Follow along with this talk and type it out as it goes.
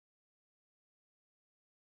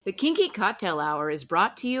The Kinky Cocktail Hour is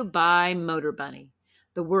brought to you by Motor Bunny,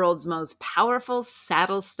 the world's most powerful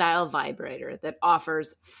saddle-style vibrator that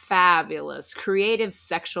offers fabulous, creative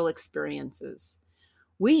sexual experiences.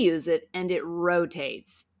 We use it and it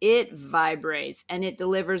rotates, it vibrates, and it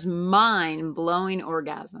delivers mind-blowing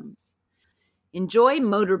orgasms. Enjoy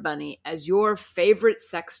Motor Bunny as your favorite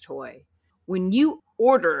sex toy. When you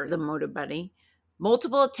order the Motor Bunny,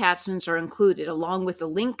 multiple attachments are included along with the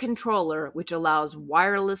Link controller, which allows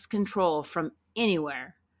wireless control from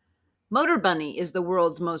anywhere. Motor Bunny is the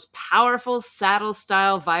world's most powerful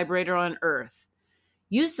saddle-style vibrator on Earth.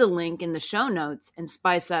 Use the link in the show notes and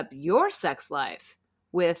spice up your sex life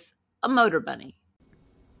with a Motor Bunny.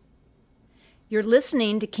 You're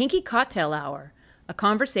listening to Kinky Cocktail Hour, a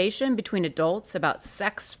conversation between adults about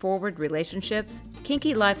sex-forward relationships,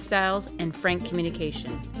 kinky lifestyles, and frank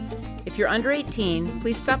communication. If you're under 18,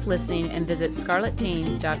 please stop listening and visit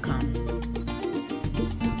scarletteen.com.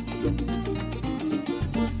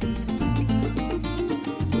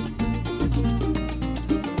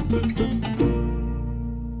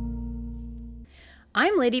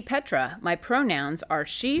 I'm Lady Petra. My pronouns are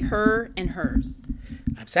she, her, and hers.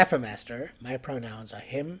 I'm Sapphire Master. My pronouns are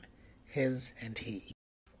him, his, and he.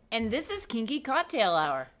 And this is Kinky Cocktail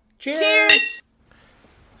Hour. Cheers! Cheers!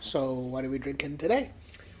 So, what are we drinking today?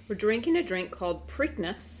 We're drinking a drink called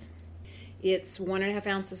Preakness. It's 1.5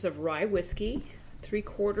 ounces of rye whiskey,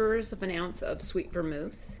 3/4 of an ounce of sweet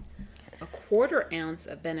vermouth, 1/4 ounce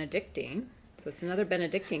of Benedictine, so it's another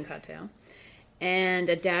Benedictine cocktail, and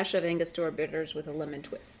a dash of Angostura bitters with a lemon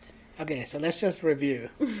twist. Okay, so let's just review.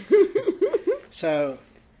 So,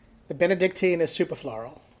 the Benedictine is super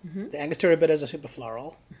floral. Mm-hmm. The Angostura bitters are super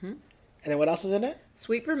floral. Mm-hmm. And then what else is in it?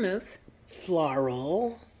 Sweet vermouth.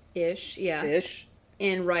 Floral-ish. Ish.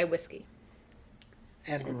 And rye whiskey.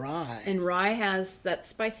 And rye. And rye has that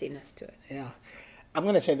spiciness to it. Yeah. I'm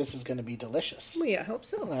going to say this is going to be delicious. Well, yeah, I hope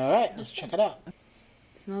so. All right, let's check it out. It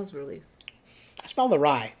smells really... I smell the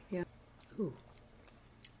rye. Yeah. Ooh.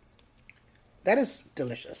 That is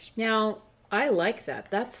delicious. Now, I like that.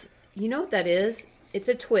 That's... You know what that is? It's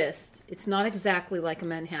a twist. It's not exactly like a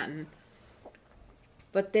Manhattan.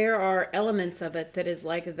 But there are elements of it that is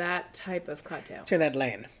like that type of cocktail. It's in that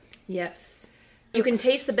lane. Yes. You can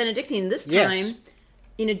taste the Benedictine this time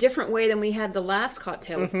in a different way than we had the last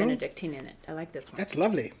cocktail with Benedictine in it. I like this one. That's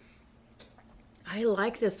lovely. I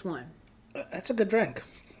like this one. That's a good drink.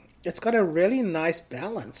 It's got a really nice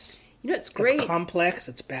balance. You know, it's great. It's complex.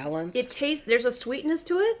 It's balanced. It tastes. There's a sweetness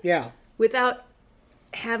to it. Yeah. Without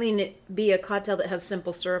having it be a cocktail that has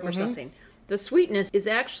simple syrup or something. The sweetness is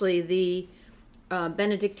actually the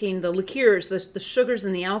Benedictine, the liqueurs, the sugars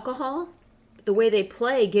and the alcohol. The way they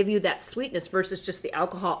play give you that sweetness versus just the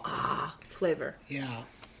alcohol flavor. Yeah.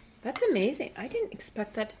 That's amazing. I didn't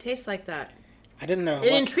expect that to taste like that. I didn't know.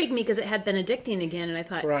 It intrigued me because it had Benedictine again, and I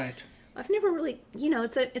thought, right. I've never really,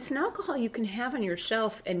 it's an alcohol you can have on your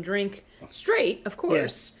shelf and drink straight, of course.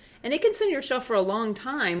 Yes. And it can sit on your shelf for a long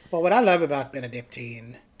time. Well, what I love about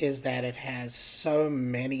Benedictine is that it has so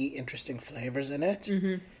many interesting flavors in it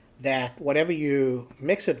that whatever you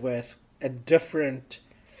mix it with, a different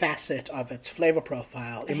facet of its flavor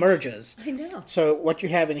profile emerges. I know. So what you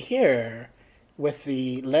have in here with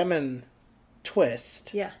the lemon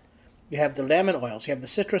twist, Yeah. you have the lemon oils, you have the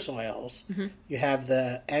citrus oils, you have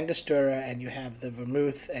the Angostura, and you have the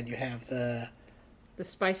vermouth, and you have the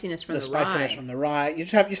spiciness from the spiciness rye. from the rye. You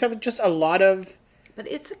just have a lot of But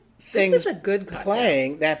this things is a good cocktail.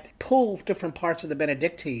 playing that pull different parts of the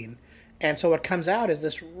Benedictine, and so what comes out is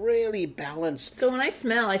this really balanced. So when I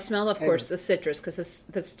smell, of course, the citrus, because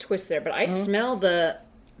this twist there, but I smell the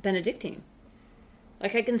Benedictine.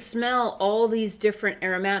 Like I can smell all these different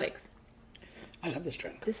aromatics. I love this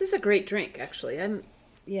drink. This is a great drink, actually.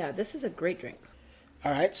 This is a great drink.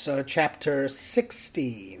 All right, so chapter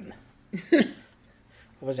 16.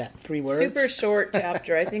 What was that, 3 words? Super short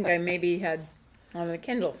chapter. I think I maybe had on the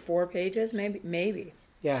Kindle 4 pages, maybe.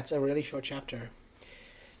 Yeah, it's a really short chapter.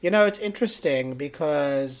 You know, it's interesting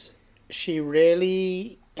because she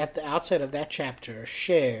really, at the outset of that chapter,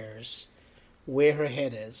 shares where her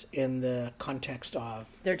head is in the context of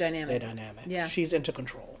their dynamic. Yeah. She's into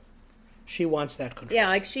control. She wants that control. Yeah,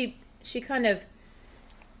 like she kind of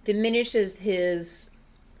diminishes his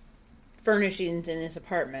furnishings in his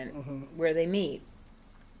apartment where they meet.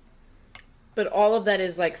 But all of that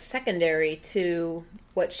is like secondary to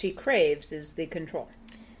what she craves is the control.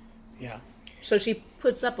 Yeah. So she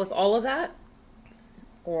puts up with all of that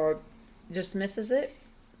or dismisses it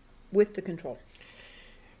with the control.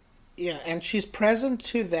 Yeah, and she's present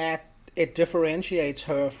to that. It differentiates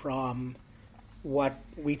her from what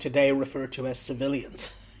we today refer to as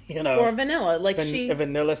civilians. you know, Or vanilla. Like a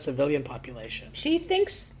vanilla civilian population. she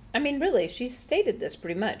thinks, I mean, really, she's stated this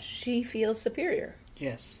pretty much. She feels superior.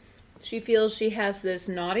 Yes. She feels she has this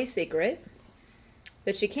naughty secret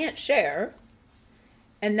that she can't share,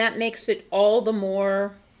 and that makes it all the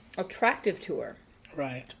more attractive to her.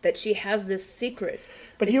 Right. That she has this secret.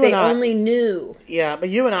 But if you they and I only knew. Yeah, but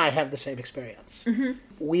you and I have the same experience. Mm-hmm.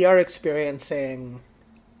 We are experiencing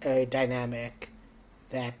a dynamic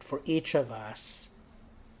that for each of us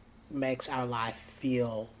makes our life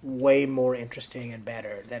feel way more interesting and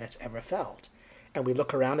better than it's ever felt. And we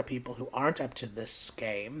look around at people who aren't up to this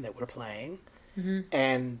game that we're playing,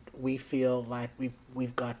 and we feel like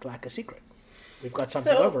we've got like a secret. We've got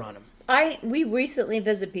something over on them. We recently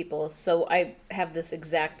visit people, so I have this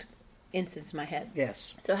exact instance in my head.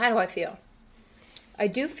 Yes. So how do I feel? I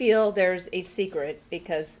do feel there's a secret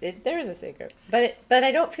because there is a secret, but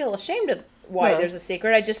I don't feel ashamed of why there's a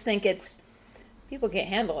secret. I just think it's people can't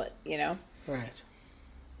handle it, you know. Right.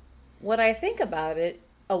 What I think about it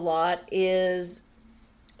a lot is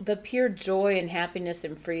the pure joy and happiness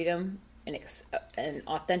and freedom and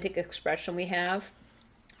authentic expression we have.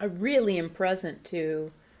 I really am present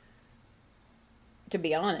to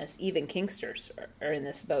be honest, even Kinksters are in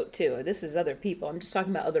this boat too. This is other people. I'm just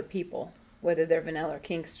talking about other people, whether they're vanilla or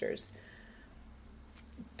Kinksters.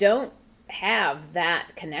 Don't have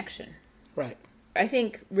that connection. Right. I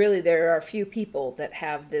think really there are a few people that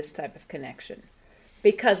have this type of connection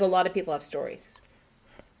because a lot of people have stories.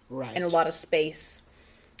 Right. And a lot of space.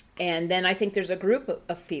 And then I think there's a group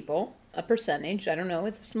of people, a percentage, I don't know,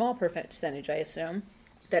 it's a small percentage, I assume,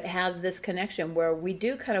 that has this connection where we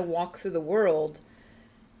do kind of walk through the world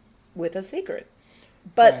with a secret.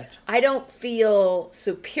 But right. I don't feel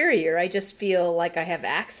superior. I just feel like I have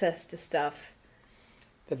access to stuff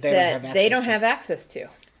that they don't have access to.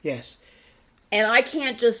 Yes. And I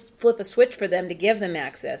can't just flip a switch for them to give them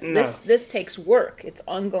access. No. This takes work. It's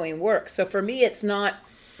ongoing work. So for me, it's not,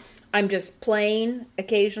 I'm just playing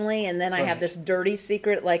occasionally, and then I have this dirty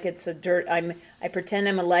secret, like it's I pretend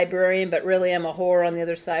I'm a librarian, but really I'm a whore on the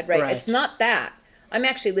other side, right? It's not that. I'm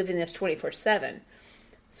actually living this 24/7.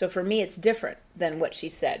 So for me, it's different than what she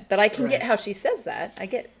said. But I can get how she says that. I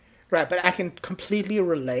get. Right, but I can completely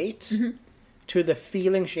relate to the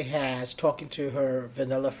feeling she has talking to her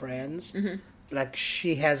vanilla friends. Like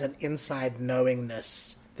she has an inside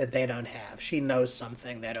knowingness that they don't have. She knows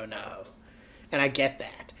something they don't know. And I get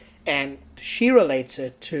that. And she relates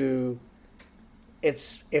it to,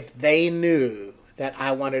 it's if they knew that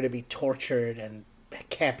I wanted to be tortured and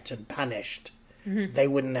kept and punished, they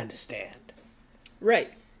wouldn't understand.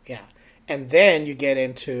 Right. Yeah. And then you get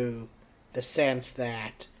into the sense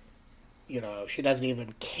that, you know, she doesn't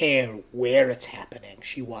even care where it's happening.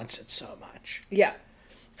 She wants it so much. Yeah.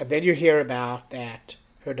 And then you hear about that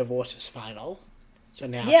her divorce is final. So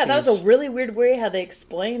now that was a really weird way how they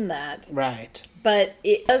explained that. Right. But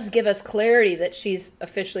it does give us clarity that she's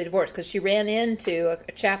officially divorced, because she ran into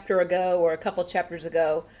a chapter ago or a couple chapters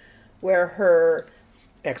ago where her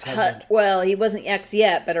ex-husband. Well, he wasn't ex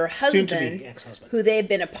yet, but her husband, soon-to-be ex-husband, who they had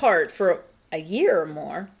been apart for a year or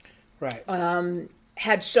more, right,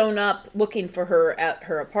 had shown up looking for her at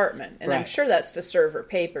her apartment. And I'm sure that's to serve her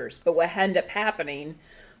papers. But what ended up happening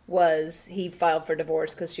was he filed for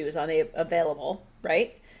divorce because she was unavailable,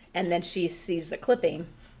 right? And then she sees the clipping.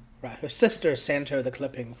 Right. Her sister sent her the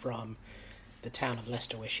clipping from the town of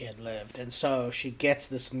Leicester where she had lived. And so she gets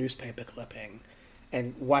this newspaper clipping.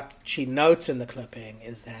 And what she notes in the clipping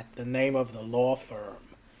is that the name of the law firm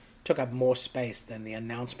took up more space than the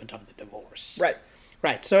announcement of the divorce. Right.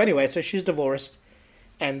 Right. So anyway, so she's divorced.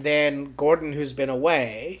 And then Gordon, who's been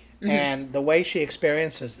away, and the way she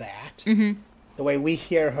experiences that, the way we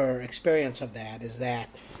hear her experience of that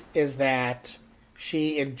is that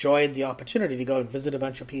she enjoyed the opportunity to go and visit a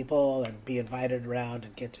bunch of people and be invited around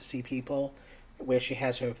and get to see people, where she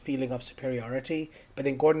has her feeling of superiority. But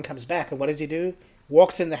then Gordon comes back, and what does he do?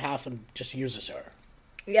 Walks in the house and just uses her.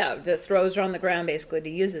 Yeah, just throws her on the ground, basically, to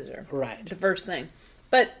uses her. Right. The first thing.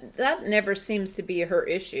 But that never seems to be her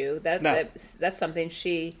issue. That's something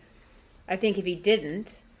I think if he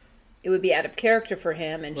didn't, it would be out of character for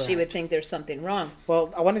him, and she would think there's something wrong.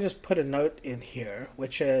 Well, I want to just put a note in here,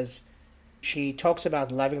 which is she talks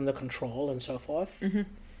about loving the control and so forth.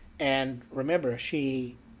 And remember,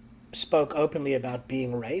 she spoke openly about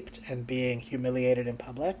being raped and being humiliated in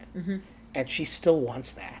public. And she still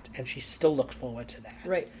wants that, and she still looks forward to that.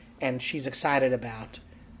 Right. And she's excited about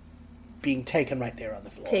being taken right there on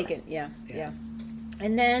the floor. Taken, yeah.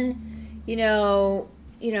 And then,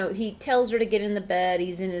 he tells her to get in the bed.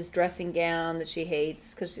 He's in his dressing gown that she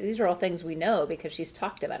hates, because these are all things we know because she's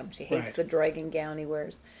talked about him. She hates the dragon gown he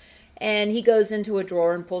wears. And he goes into a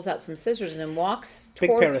drawer and pulls out some scissors and walks Big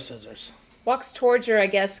pair of scissors. Walks towards her, I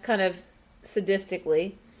guess, kind of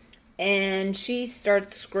sadistically. And she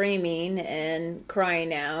starts screaming and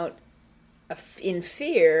crying out in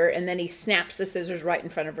fear. And then he snaps the scissors right in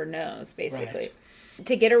front of her nose, basically,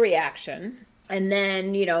 to get a reaction. And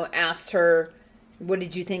then, asks her, what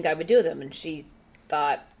did you think I would do with them? And she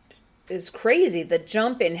thought, it was crazy, the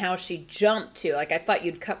jump in how she jumped to, like, I thought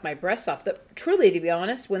you'd cut my breasts off. Truly, to be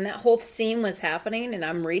honest, when that whole scene was happening and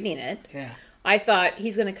I'm reading it, I thought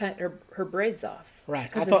he's going to cut her braids off.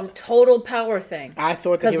 Right. Because it's a total power thing. I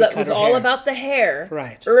thought that he would cut her hair. Because that was all about the hair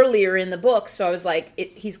earlier in the book. So I was like,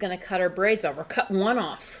 he's going to cut her braids off or cut one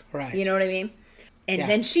off. Right. You know what I mean? And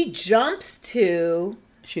then she jumps to...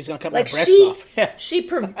 She's going to cut my breasts off.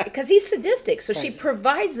 Because he's sadistic. So she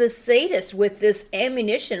provides this sadist with this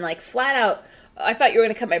ammunition, like flat out, I thought you were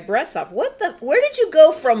going to cut my breasts off. Where did you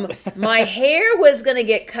go from my hair was going to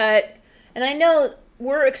get cut? And I know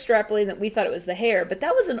we're extrapolating that we thought it was the hair, but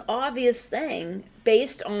that was an obvious thing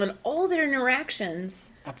based on all their interactions.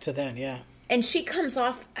 Up to then, yeah. And she comes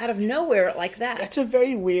off out of nowhere like that. That's a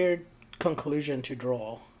very weird conclusion to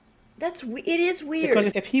draw. It is weird.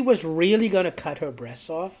 Because if he was really going to cut her breasts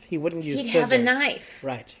off, he wouldn't use scissors. He'd have a knife.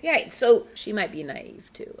 Right. Right. So she might be naive,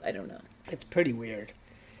 too. I don't know. It's pretty weird.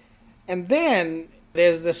 And then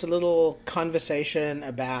there's this little conversation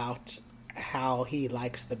about how he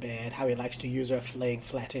likes the bed, how he likes to use her laying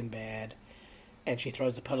flat in bed. And she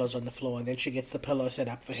throws the pillows on the floor, and then she gets the pillow set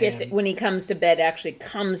up for him. When he comes to bed,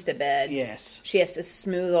 yes, she has to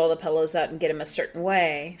smooth all the pillows out and get him a certain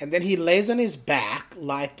way. And then he lays on his back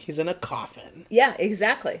like he's in a coffin. Yeah,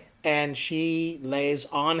 exactly. And she lays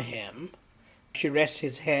on him. She rests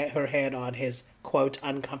her head on his, quote,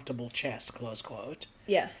 uncomfortable chest, close quote.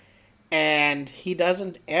 Yeah. And he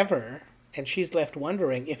doesn't ever, and she's left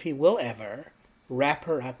wondering if he will ever, wrap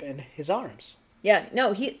her up in his arms. Yeah,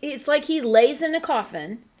 no, it's like he lays in a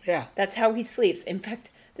coffin. Yeah. That's how he sleeps. In fact,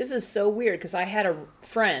 this is so weird because I had a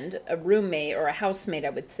friend, a roommate or a housemate, I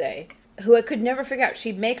would say, who I could never figure out.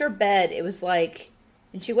 She'd make her bed. It was like,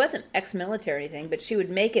 and she wasn't ex-military or anything, but she would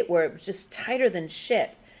make it where it was just tighter than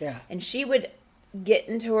shit. Yeah. And she would get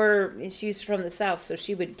into she's from the South, so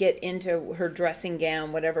she would get into her dressing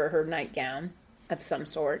gown, whatever, her nightgown of some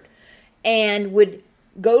sort, and would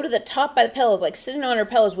go to the top by the pillows, like sitting on her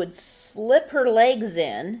pillows, would slip her legs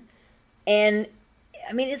in, and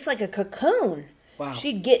I mean, it's like a cocoon. Wow.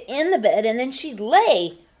 She'd get in the bed, and then she'd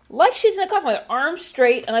lay like she's in a coffin with her arms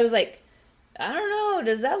straight, and I was like, I don't know,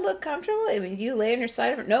 does that look comfortable? I mean, you lay on your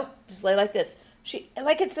side of her? Nope, just lay like this.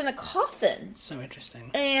 Like it's in a coffin. So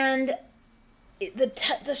interesting. And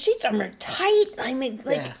the sheets are tight. I mean,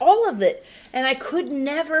 all of it. And I could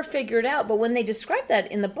never figure it out. But when they described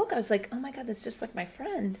that in the book, I was like, oh my God, that's just like my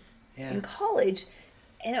friend in college.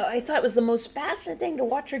 And I thought it was the most fascinating thing to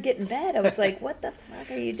watch her get in bed. I was like, what the fuck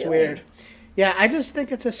are you doing? It's weird. Yeah, I just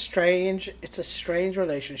think it's a strange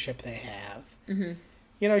relationship they have.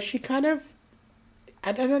 Mm-hmm. She kind of,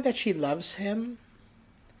 I don't know that she loves him,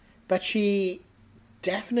 but she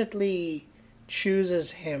definitely chooses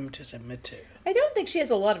him to submit to. I don't think she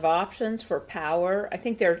has a lot of options for power. I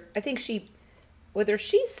think she, whether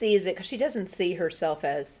she sees it, because she doesn't see herself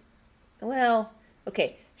as,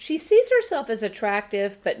 she sees herself as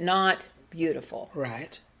attractive, but not beautiful.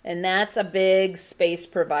 Right. And that's a big space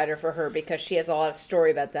provider for her because she has a lot of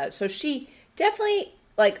story about that. So she definitely,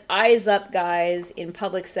 eyes up guys in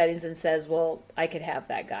public settings and says, well, I could have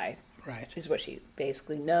that guy. Right. Is what she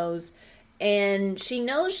basically knows. And she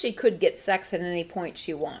knows she could get sex at any point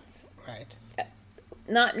she wants. Right.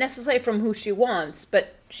 Not necessarily from who she wants,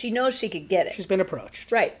 but she knows she could get it. She's been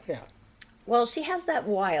approached. Right. Yeah. Well, she has that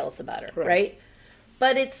wiles about her, right?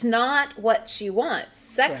 But it's not what she wants.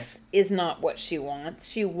 Sex is not what she wants.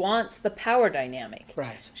 She wants the power dynamic.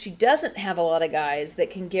 Right. She doesn't have a lot of guys that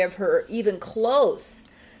can give her even close.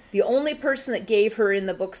 The only person that gave her in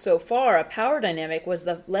the book so far a power dynamic was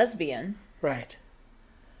the lesbian. Right.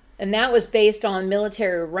 And that was based on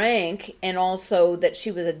military rank and also that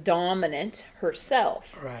she was a dominant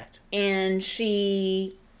herself. Right. And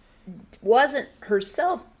she wasn't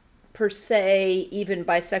herself per se even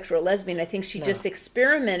bisexual or lesbian. I think she just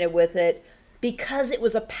experimented with it because it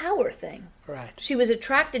was a power thing. Right. She was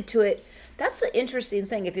attracted to it. That's the interesting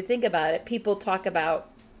thing. If you think about it, people talk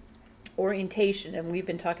about orientation, and we've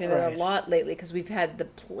been talking about it a lot lately because we've had the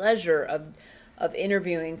pleasure of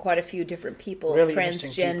interviewing quite a few different people, really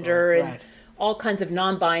transgender people. and all kinds of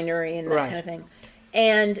non-binary and that kind of thing.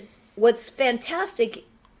 And what's fantastic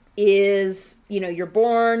is, you're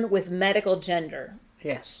born with medical gender.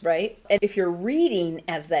 Yes. Right? And if you're reading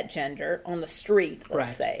as that gender on the street,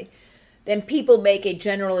 let's say, then people make a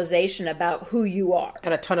generalization about who you are.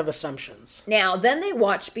 And a ton of assumptions. Now, then they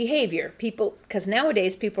watch behavior. People, because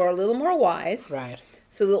nowadays people are a little more wise. Right.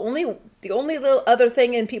 So the only little other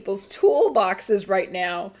thing in people's toolboxes right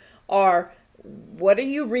now are, what are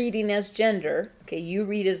you reading as gender? Okay, you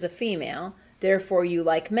read as a female, therefore you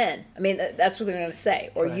like men. I mean, that's what they're going to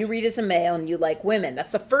say. Or Right. you read as a male and you like women.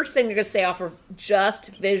 That's the first thing they're going to say off of just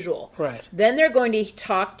visual. Right. Then they're going to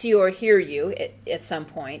talk to you or hear you at some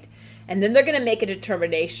point, and then they're going to make a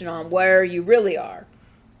determination on where you really are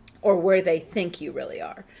or where they think you really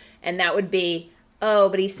are. And that would be, oh,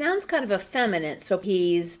 but he sounds kind of effeminate, so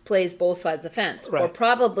he plays both sides of the fence. Or Right.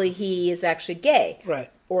 probably he is actually gay.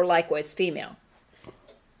 Right. Or likewise female.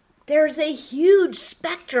 There's a huge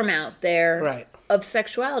spectrum out there Right. of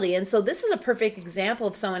sexuality. And so this is a perfect example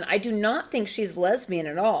of someone, I do not think she's lesbian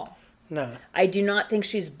at all. No. I do not think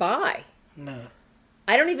she's bi. No.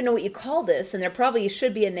 I don't even know what you call this, and there probably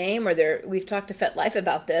should be a name, or we've talked to FetLife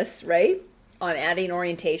about this, right? On adding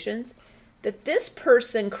orientations. That this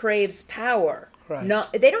person craves power. Right.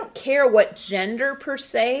 They don't care what gender per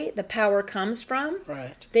se the power comes from.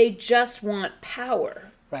 Right. They just want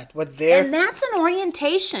power. Right. What they're... And that's an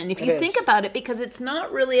orientation, if you think about it, because it's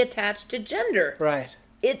not really attached to gender. Right.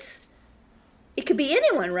 It could be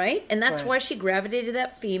anyone, right? And that's Right. why she gravitated to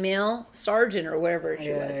that female sergeant or whatever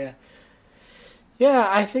she was. Yeah. Yeah,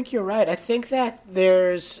 I think you're right. I think that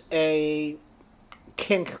there's a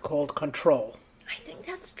kink called control. I think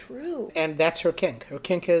that's true. And that's her kink. Her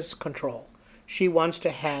kink is control. She wants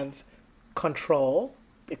to have control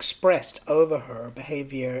expressed over her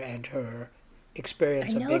behavior and her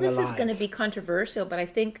experience I of know being this alive. is going to be controversial, but I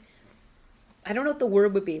don't know what the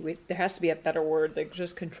word would be. There has to be a better word than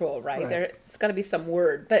just control, right? Right. It's got to be some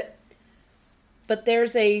word. But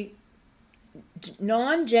there's a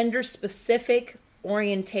non-gender specific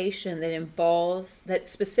orientation that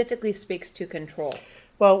specifically speaks to control.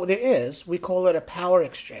 Well, there is. We call it a power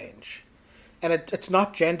exchange. And it's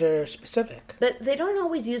not gender specific. But they don't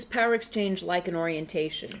always use power exchange like an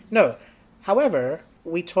orientation. No. However,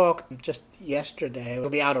 we talked just yesterday, it'll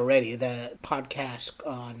be out already, the podcast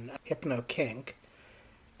on Hypno Kink.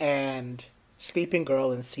 And Sleeping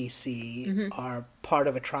Girl and CC are part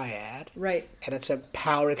of a triad. Right. And it's a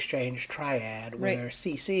power exchange triad where Right.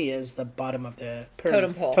 CC is the bottom of the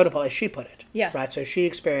Totem pole. Totem pole, as she put it. Yeah. Right. So she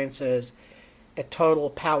experiences a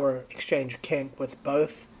total power exchange kink with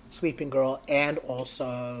both Sleeping Girl and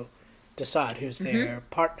also Desaad, who's their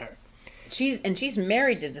partner. She's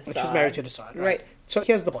married to Desaad. She's married to Desaad. Right. So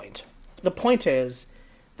here's the point. The point is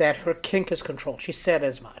that her kink is control. She said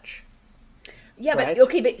as much. Yeah, Right?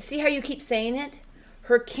 but see how you keep saying it?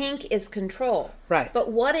 Her kink is control. Right.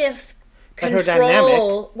 But what if But her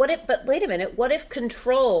control... But wait a minute. What if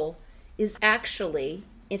control is actually,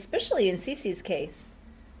 especially in Cece's case,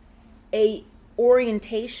 a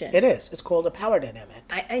orientation? It is. It's called a power dynamic.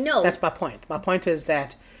 I know. That's my point. My point is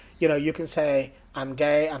that, you can say, I'm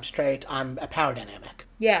gay, I'm straight, I'm a power dynamic.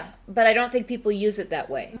 Yeah, but I don't think people use it that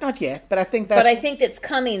way. Not yet, but I think that's... But I think it's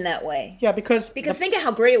coming that way. Yeah, because... Think of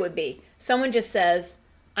how great it would be. Someone just says,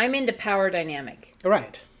 I'm into power dynamic,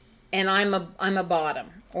 Right. and I'm a bottom,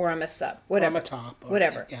 or I'm a sub, whatever. Or I'm a top. Or,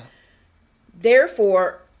 whatever. Yeah.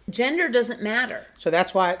 Therefore, gender doesn't matter. So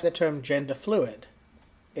that's why the term gender fluid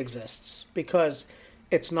exists, because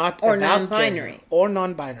it's not Or about non-binary. gender. Or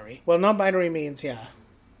non-binary. Well, non-binary means,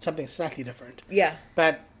 something slightly different. Yeah.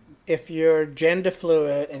 But if you're gender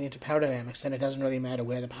fluid and into power dynamics, then it doesn't really matter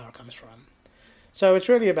where the power comes from. So it's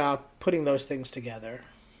really about putting those things together.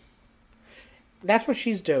 That's what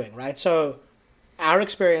she's doing, right? So our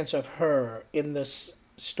experience of her in this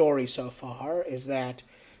story so far is that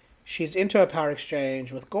she's into a power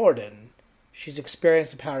exchange with Gordon. She's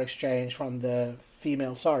experienced a power exchange from the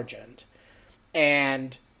female sergeant.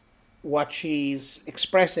 And what she's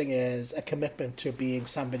expressing is a commitment to being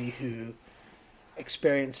somebody who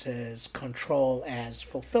experiences control as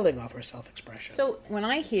fulfilling of her self-expression. So when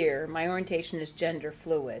I hear my orientation is gender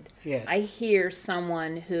fluid, Yes. I hear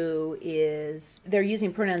someone who they're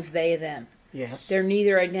using pronouns they, them. Yes. They're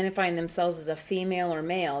neither identifying themselves as a female or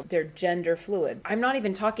male. They're gender fluid. I'm not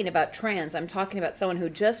even talking about trans. I'm talking about someone who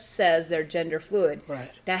just says they're gender fluid.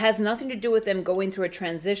 Right. That has nothing to do with them going through a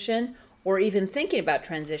transition or even thinking about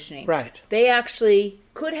transitioning. Right. They actually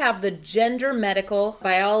could have the gender medical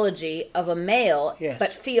biology of a male, Yes.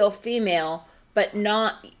 but feel female, but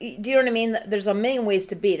not... Do you know what I mean? There's a million ways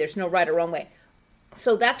to be. There's no right or wrong way.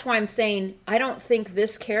 So that's why I'm saying I don't think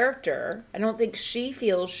she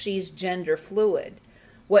feels she's gender fluid.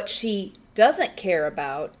 What she doesn't care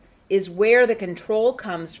about is where the control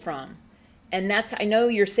comes from. And that's, I know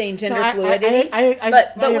you're saying gender No, fluidity, I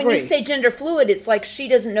but when agree. you say gender fluid, it's like she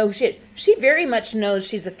doesn't know shit. She very much knows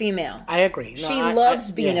she's a female. I agree. No, She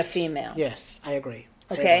loves being yes, a female. Yes, I agree.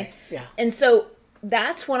 I Okay? agree. Yeah. And so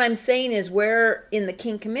that's what I'm saying is where in the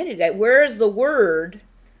kink community, where is the word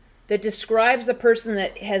that describes the person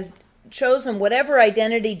that has chosen whatever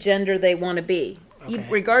identity gender they want to be, Okay.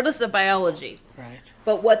 regardless of biology. Right.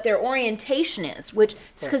 But what their orientation is, which,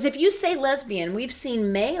 because if you say lesbian, we've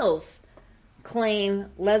seen males claim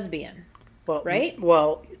lesbian, Well, right?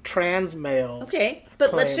 Well, trans males. Okay,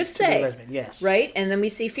 but let's claim just to be say, lesbian. Yes. right? And then we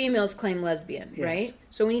see females claim lesbian, Yes. right?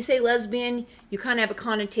 So when you say lesbian, you kind of have a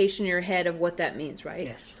connotation in your head of what that means, right?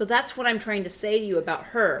 Yes. So that's what I'm trying to say to you about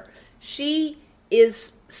her. She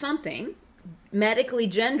is something medically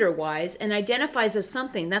gender-wise and identifies as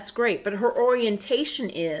something. That's great, but her orientation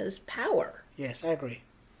is power. Yes, I agree.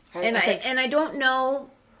 And I don't know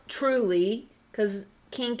truly, because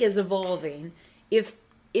kink is evolving, if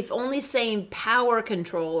only saying power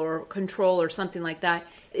control or something like that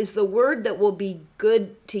is the word that will be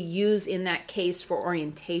good to use in that case for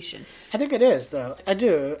orientation. I think it is, though. I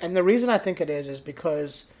do. And the reason I think it is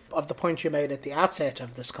because of the point you made at the outset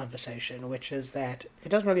of this conversation, which is that it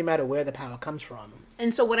doesn't really matter where the power comes from.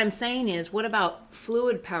 And so what I'm saying is, what about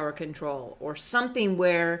fluid power control or something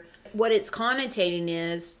where what it's connotating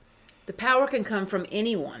is the power can come from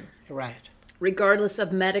anyone. Right. Regardless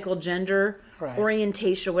of medical gender, Right.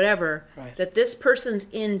 orientation, whatever, Right. that this person's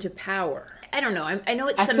into power. I don't know. I know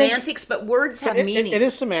it's I think- semantics, but words have meaning. It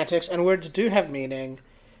is semantics, and words do have meaning.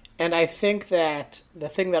 And I think that the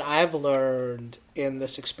thing that I've learned in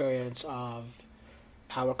this experience of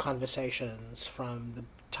our conversations from the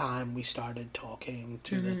time we started talking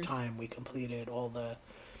to the time we completed all the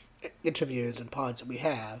interviews and pods that we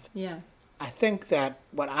have, Yeah. I think that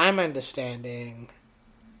what I'm understanding,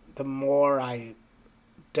 the more I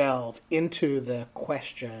delve into the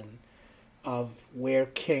question of where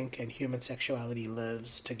kink and human sexuality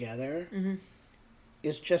lives together,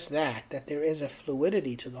 is just that there is a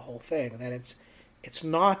fluidity to the whole thing, that it's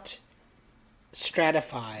not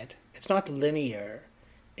stratified, it's not linear,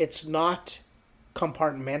 it's not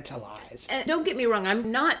compartmentalized. And don't get me wrong,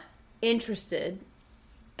 I'm not interested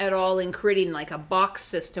at all in creating like a box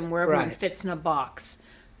system where everyone Right. fits in a box.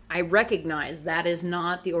 I recognize that is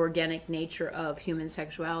not the organic nature of human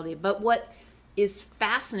sexuality. But what is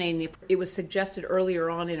fascinating, it was suggested earlier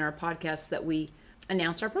on in our podcast that we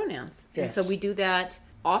announce our pronouns. Yes. And so we do that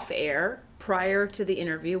off air prior to the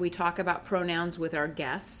interview. We talk about pronouns with our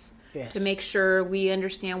guests. Yes. To make sure we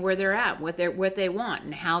understand where they're at, what they want,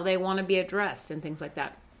 and how they want to be addressed, and things like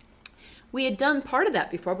that. We had done part of that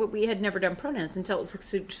before, but we had never done pronouns until it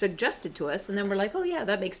was suggested to us, and then we're like, oh yeah,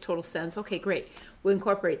 that makes total sense. Okay, great. We'll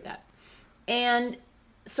incorporate that. And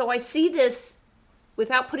so I see this,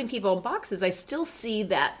 without putting people in boxes, I still see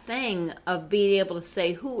that thing of being able to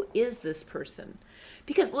say, who is this person?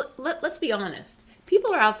 Because let's be honest.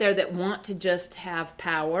 People are out there that want to just have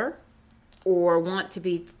power or want to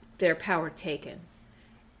be their power taken.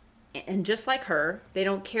 And just like her, they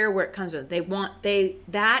don't care where it comes from.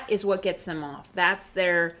 That is what gets them off. That's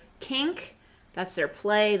their kink, that's their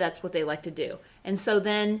play, that's what they like to do. And so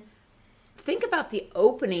then think about the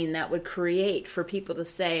opening that would create for people to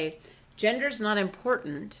say, gender's not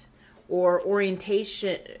important, or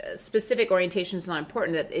orientation, specific orientation is not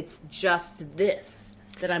important, that it's just this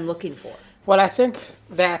that I'm looking for. Well, I think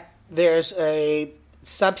that there's a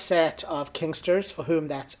subset of kinksters for whom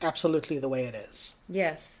that's absolutely the way it is.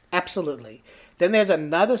 Yes. Absolutely. Then there's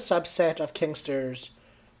another subset of kinksters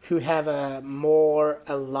who have a more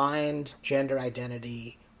aligned gender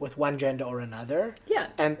identity with one gender or another. Yeah.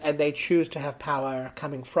 And they choose to have power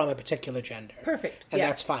coming from a particular gender. Perfect. And Yeah.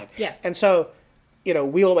 that's fine. Yeah. And so,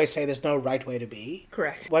 we always say there's no right way to be.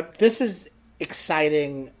 Correct. What this is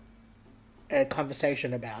exciting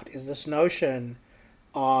conversation about is this notion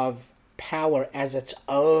of power as its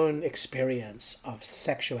own experience of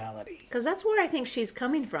sexuality. Because that's where I think she's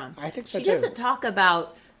coming from. I think so, She too. doesn't talk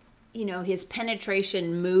about, his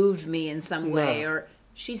penetration moved me in some way, No. or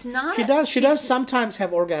she's not. She does. She does sometimes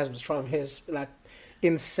have orgasms from his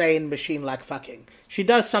insane machine-like fucking. She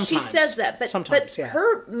does sometimes. She says that, but sometimes, yeah.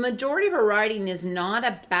 her majority of her writing is not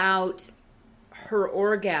about her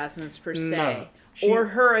orgasms per se, No. or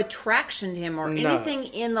her attraction to him, or No. anything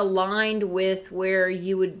in the line with where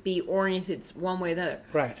you would be oriented one way or the other.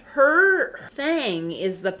 Right. Her thing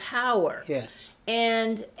is the power. Yes.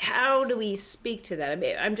 And how do we speak to that?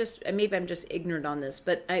 Maybe I'm just ignorant on this,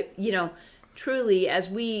 but truly, as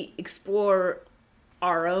we explore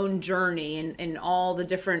our own journey and all the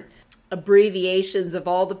different abbreviations of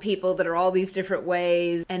all the people that are all these different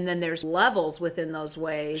ways. And then there's levels within those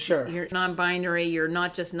ways. Sure. You're non-binary, you're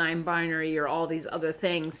not just non-binary, you're all these other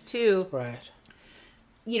things too. Right.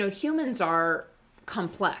 Humans are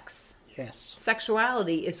complex. Yes.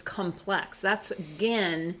 Sexuality is complex. That's,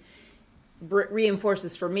 again,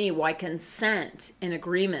 reinforces for me why consent and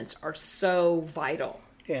agreements are so vital.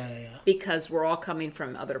 Yeah. Because we're all coming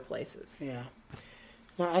from other places. Yeah.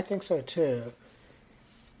 No, I think so too.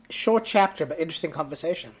 Short chapter, but interesting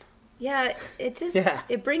conversation. Yeah,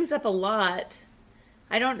 it brings up a lot.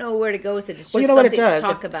 I don't know where to go with it. It's just you know what something it does? to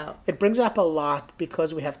talk about. It brings up a lot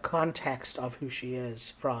because we have context of who she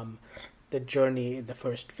is from the journey in the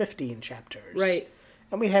first 15 chapters. Right.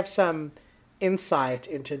 And we have some insight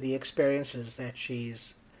into the experiences that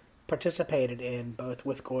she's participated in, both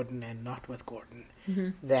with Gordon and not with Gordon,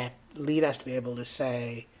 that lead us to be able to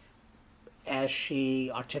say, as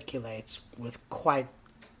she articulates with quite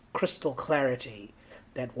crystal clarity,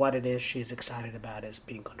 that what it is she's excited about is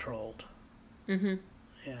being controlled. Mm-hmm.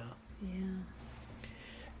 Yeah.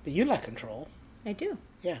 But you like control. I do.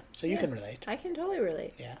 Yeah, so you can relate. I can totally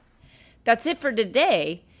relate. Yeah. That's it for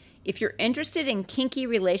today. If you're interested in kinky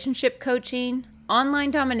relationship coaching,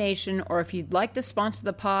 online domination, or if you'd like to sponsor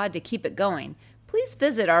the pod to keep it going, please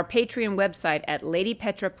visit our Patreon website at Lady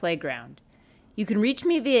Petra Playground. You can reach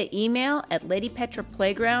me via email at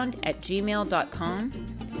ladypetraplayground@gmail.com.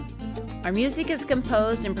 Our music is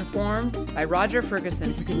composed and performed by Roger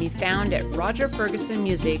Ferguson, who can be found at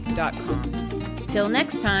rogerfergusonmusic.com. Till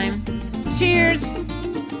next time, cheers!